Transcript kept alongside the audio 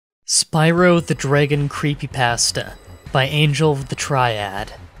Spyro the Dragon Creepypasta by Angel of the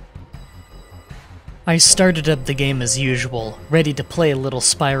Triad. I started up the game as usual, ready to play a little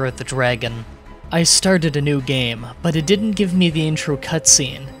Spyro the Dragon. I started a new game, but it didn't give me the intro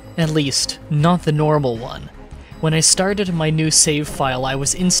cutscene, at least, not the normal one. When I started my new save file, I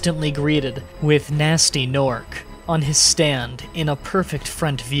was instantly greeted with Nasty Nork on his stand in a perfect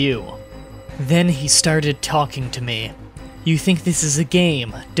front view. Then he started talking to me. "You think this is a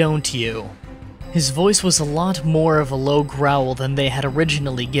game, don't you?" His voice was a lot more of a low growl than they had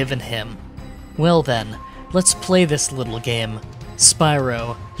originally given him. Well then, let's play this little game.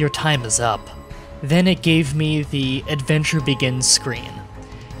 Spyro, your time is up. Then it gave me the Adventure Begins screen,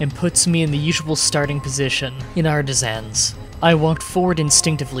 and puts me in the usual starting position in Artisans. I walked forward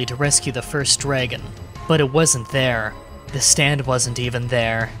instinctively to rescue the first dragon, but it wasn't there. The stand wasn't even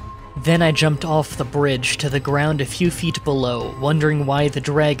there. Then I jumped off the bridge to the ground a few feet below, wondering why the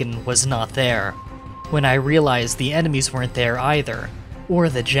dragon was not there, when I realized the enemies weren't there either, or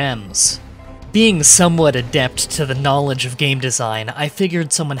the gems. Being somewhat adept to the knowledge of game design, I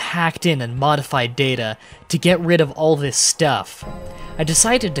figured someone hacked in and modified data to get rid of all this stuff. I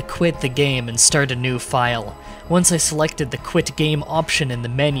decided to quit the game and start a new file. Once I selected the quit game option in the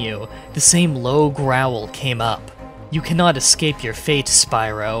menu, the same low growl came up. "You cannot escape your fate,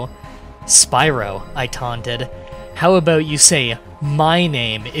 Spyro." "Spyro," I taunted. "How about you say my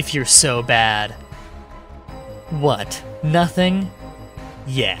name if you're so bad?" "What, nothing?"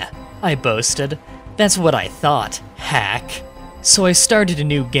 "Yeah," I boasted. "That's what I thought, hack." So I started a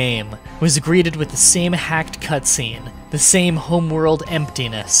new game, was greeted with the same hacked cutscene, the same homeworld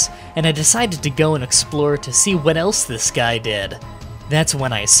emptiness, and I decided to go and explore to see what else this guy did. That's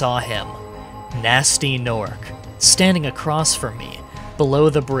when I saw him. Nasty Nork, standing across from me,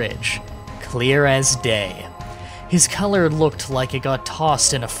 below the bridge, clear as day. His color looked like it got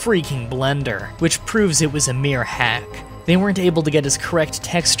tossed in a freaking blender, which proves it was a mere hack. They weren't able to get his correct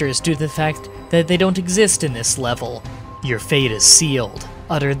textures due to the fact that they don't exist in this level. "Your fate is sealed,"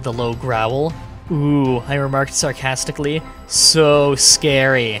 uttered the low growl. "Ooh," I remarked sarcastically, "so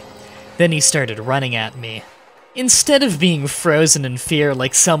scary." Then he started running at me. Instead of being frozen in fear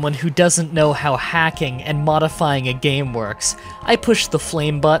like someone who doesn't know how hacking and modifying a game works, I pushed the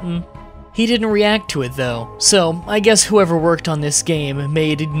flame button. He didn't react to it though, so I guess whoever worked on this game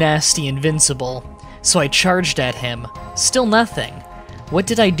made Nasty invincible. So I charged at him. Still nothing. What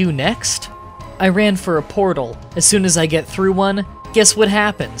did I do next? I ran for a portal. As soon as I get through one, guess what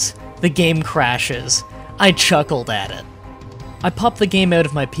happens? The game crashes. I chuckled at it. I popped the game out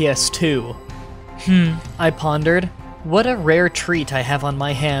of my PS2. I pondered. What a rare treat I have on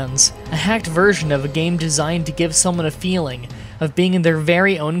my hands. A hacked version of a game designed to give someone a feeling of being in their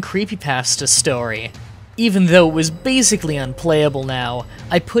very own creepypasta story. Even though it was basically unplayable now,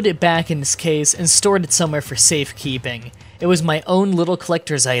 I put it back in its case and stored it somewhere for safekeeping. It was my own little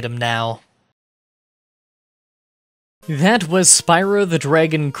collector's item now. That was Spyro the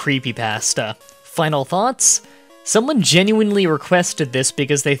Dragon Creepypasta. Final thoughts? Someone genuinely requested this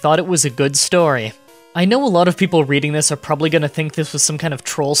because they thought it was a good story. I know a lot of people reading this are probably gonna think this was some kind of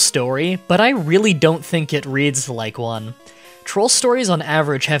troll story, but I really don't think it reads like one. Troll stories on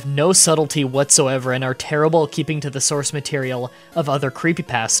average have no subtlety whatsoever and are terrible at keeping to the source material of other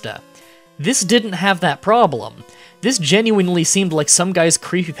creepypasta. This didn't have that problem. This genuinely seemed like some guy's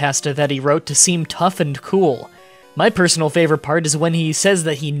creepypasta that he wrote to seem tough and cool. My personal favorite part is when he says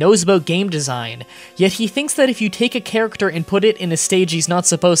that he knows about game design, yet he thinks that if you take a character and put it in a stage he's not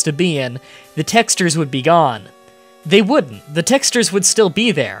supposed to be in, the textures would be gone. They wouldn't. The textures would still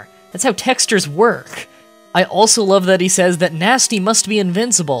be there. That's how textures work. I also love that he says that Nasty must be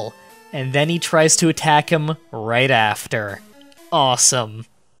invincible, and then he tries to attack him right after. Awesome.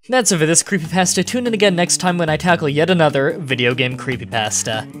 That's it for this creepypasta. Tune in again next time when I tackle yet another video game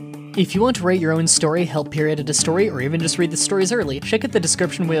creepypasta. If you want to write your own story, help peer edit a story, or even just read the stories early, check out the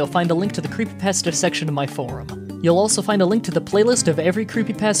description where you'll find a link to the Creepypasta section of my forum. You'll also find a link to the playlist of every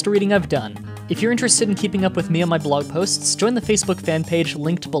creepypasta reading I've done. If you're interested in keeping up with me on my blog posts, join the Facebook fan page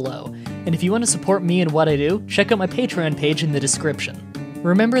linked below. And if you want to support me and what I do, check out my Patreon page in the description.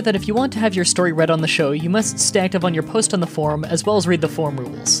 Remember that if you want to have your story read on the show, you must stay active on your post on the forum, as well as read the forum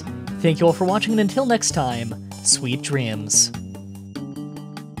rules. Thank you all for watching, and until next time, sweet dreams.